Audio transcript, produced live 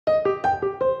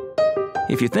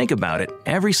If you think about it,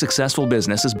 every successful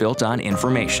business is built on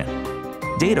information.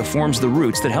 Data forms the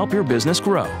roots that help your business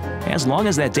grow, as long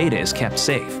as that data is kept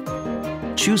safe.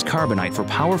 Choose Carbonite for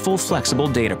powerful, flexible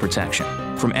data protection,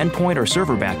 from endpoint or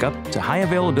server backup to high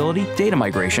availability data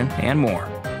migration and more.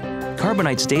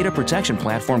 Carbonite's data protection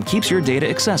platform keeps your data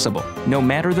accessible, no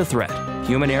matter the threat: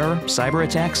 human error, cyber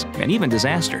attacks, and even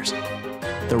disasters.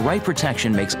 The right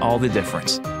protection makes all the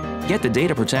difference. Get the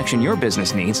data protection your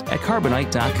business needs at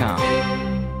Carbonite.com.